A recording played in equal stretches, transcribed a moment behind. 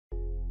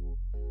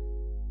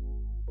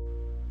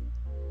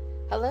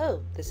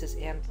Hello, this is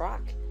Ann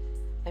Brock.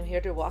 I'm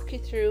here to walk you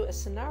through a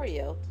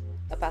scenario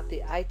about the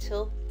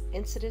ITIL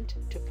incident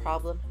to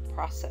problem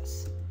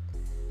process.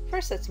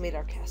 First, let's meet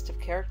our cast of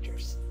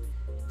characters.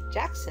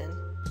 Jackson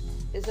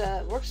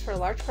works for a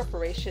large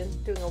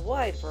corporation doing a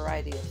wide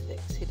variety of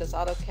things. He does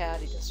AutoCAD,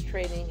 he does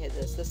training, he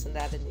does this and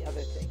that and the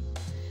other thing.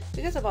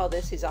 Because of all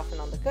this, he's often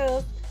on the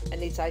go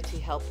and needs IT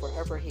help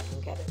wherever he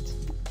can get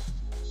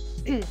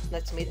it.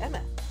 Let's meet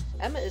Emma.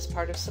 Emma is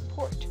part of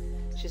support.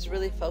 She's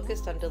really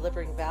focused on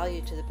delivering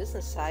value to the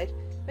business side,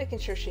 making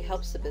sure she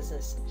helps the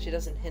business, she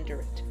doesn't hinder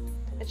it.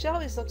 And she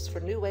always looks for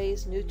new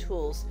ways, new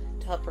tools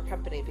to help her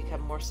company become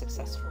more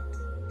successful.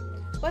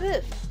 What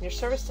if your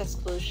service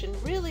desk solution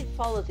really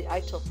followed the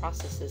ITIL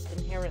processes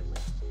inherently,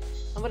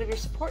 and what if your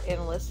support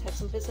analysts had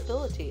some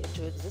visibility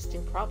into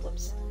existing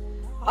problems?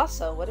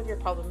 Also, what if your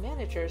problem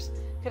managers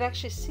could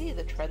actually see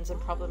the trends in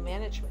problem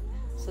management,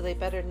 so they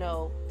better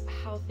know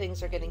how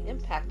things are getting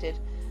impacted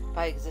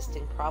by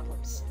existing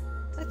problems?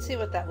 Let's see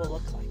what that will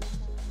look like.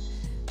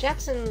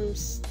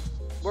 Jackson's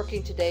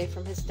working today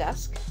from his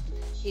desk.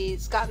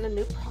 He's gotten a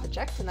new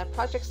project, and that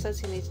project says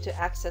he needs to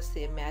access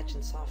the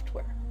Imagine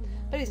software,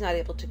 but he's not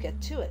able to get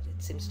to it.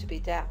 It seems to be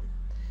down.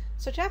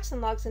 So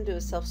Jackson logs into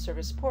his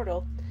self-service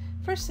portal.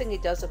 First thing he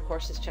does, of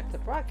course, is check the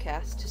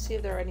broadcast to see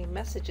if there are any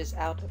messages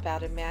out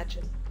about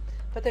Imagine,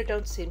 but there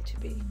don't seem to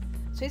be.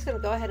 So he's going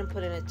to go ahead and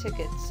put in a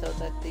ticket so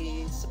that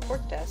the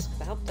support desk,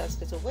 the help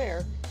desk, is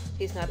aware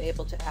he's not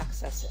able to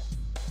access it.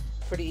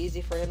 Pretty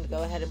easy for him to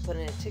go ahead and put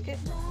in a ticket.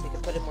 He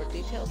can put in more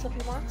details if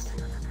he wants,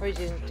 or he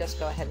can just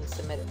go ahead and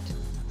submit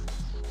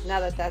it. Now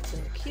that that's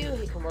in the queue,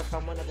 he can work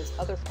on one of his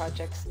other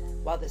projects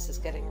while this is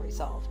getting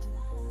resolved.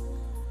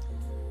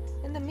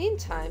 In the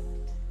meantime,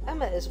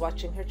 Emma is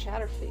watching her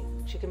chatter feed.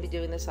 She can be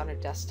doing this on her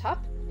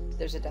desktop.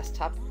 There's a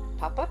desktop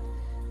pop-up.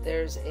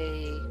 There's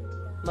a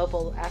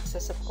mobile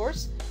access, of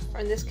course, or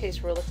in this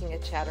case, we're looking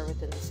at chatter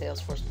within the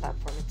Salesforce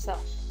platform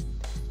itself.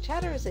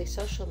 Chatter is a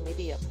social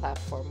media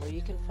platform where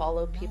you can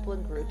follow people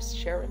in groups,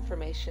 share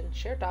information,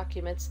 share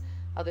documents,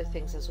 other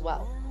things as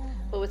well.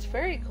 But what's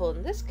very cool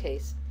in this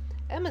case,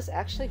 Emma's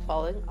actually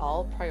following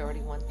all priority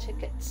 1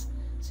 tickets.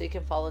 So you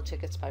can follow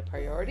tickets by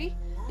priority.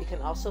 You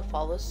can also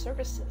follow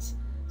services.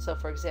 So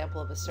for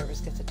example, if a service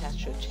gets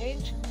attached to a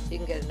change, you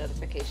can get a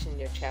notification in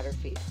your chatter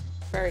feed.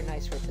 Very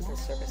nice for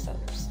business service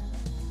owners.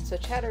 So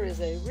chatter is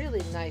a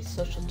really nice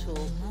social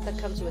tool that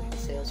comes with the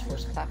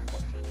Salesforce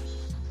platform.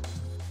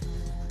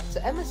 So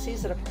Emma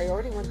sees that a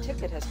priority 1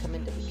 ticket has come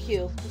into the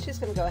queue, and she's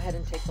going to go ahead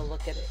and take a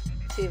look at it,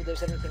 see if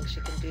there's anything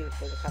she can do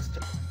for the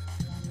customer.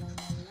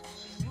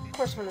 Of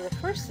course, one of the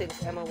first things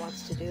Emma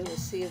wants to do is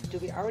see if do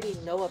we already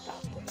know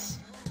about this.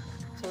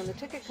 So when the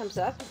ticket comes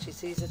up and she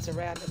sees it's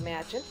around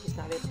Imagine, he's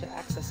not able to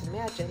access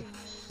Imagine,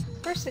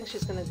 first thing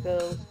she's going to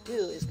go do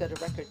is go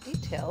to record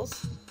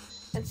details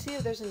and see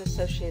if there's an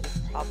associated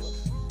problem.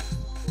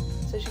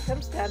 So she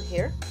comes down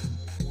here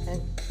and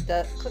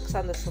clicks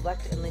on the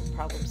select and link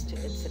problems to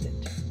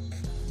incident.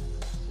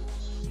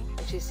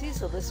 When she sees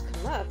the list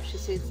come up, she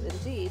sees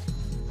indeed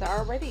there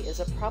already is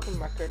a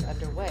problem record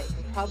underway.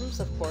 And problems,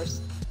 of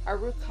course, are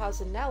root cause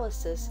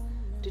analysis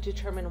to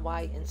determine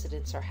why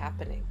incidents are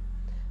happening.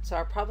 So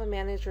our problem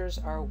managers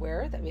are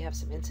aware that we have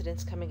some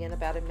incidents coming in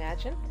about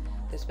Imagine.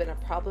 There's been a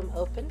problem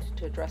opened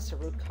to address the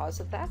root cause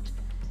of that.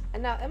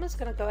 And now Emma's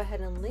going to go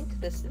ahead and link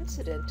this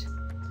incident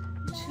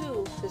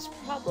to this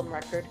problem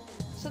record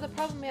so the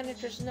problem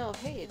managers know,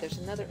 hey, there's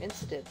another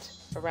incident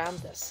around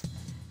this.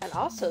 And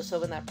also, so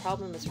when that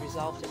problem is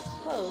resolved and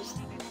closed,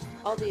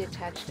 all the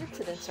attached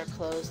incidents are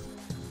closed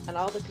and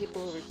all the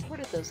people who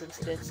reported those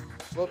incidents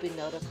will be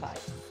notified.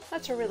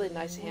 That's a really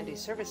nice handy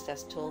service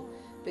desk tool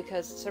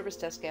because service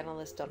desk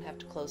analysts don't have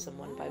to close them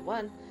one by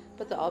one,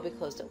 but they'll all be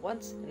closed at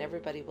once and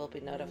everybody will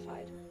be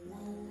notified.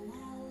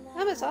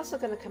 Emma's also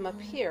going to come up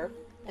here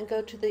and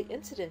go to the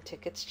incident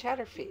tickets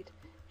chatter feed.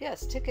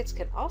 Yes, tickets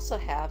can also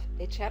have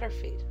a chatter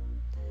feed.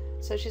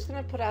 So she's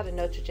going to put out a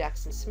note to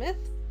Jackson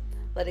Smith,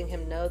 letting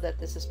him know that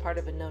this is part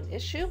of a known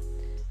issue,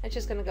 and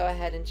she's going to go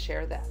ahead and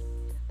share that.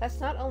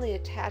 That's not only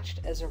attached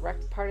as a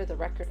part of the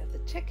record of the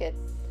ticket,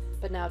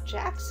 but now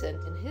Jackson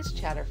in his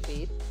chatter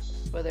feed,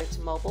 whether it's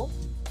mobile,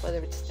 whether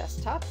it's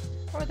desktop,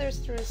 or whether it's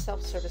through his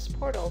self-service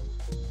portal,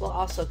 will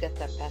also get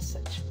that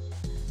message.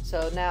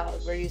 So now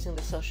we're using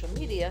the social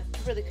media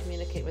to really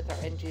communicate with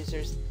our end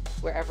users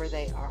wherever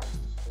they are.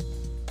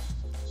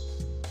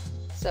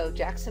 So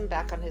Jackson,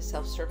 back on his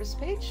self-service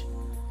page,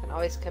 can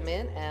always come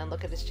in and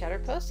look at his chatter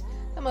post,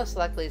 and most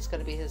likely it's going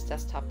to be his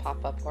desktop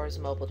pop-up or his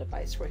mobile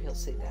device where he'll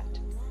see that.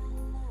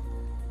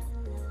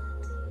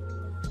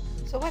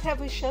 So what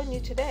have we shown you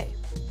today?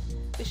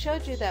 We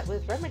showed you that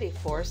with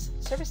Remedyforce,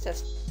 service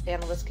desk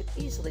analysts can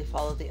easily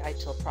follow the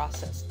ITIL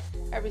process.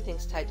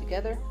 Everything's tied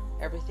together,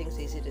 everything's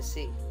easy to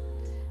see.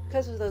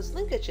 Because of those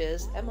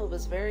linkages, Emma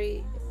was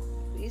very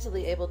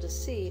easily able to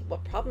see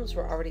what problems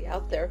were already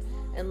out there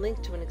and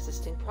link to an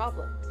existing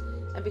problem.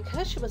 And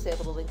because she was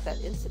able to link that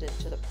incident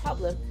to the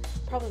problem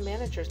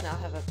managers now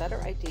have a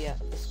better idea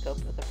of the scope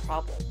of the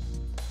problem.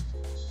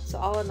 So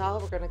all in all,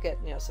 we're going to get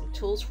some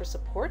tools for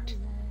support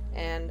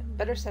and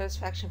better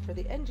satisfaction for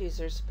the end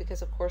users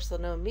because of course they'll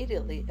know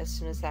immediately as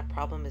soon as that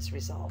problem is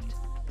resolved.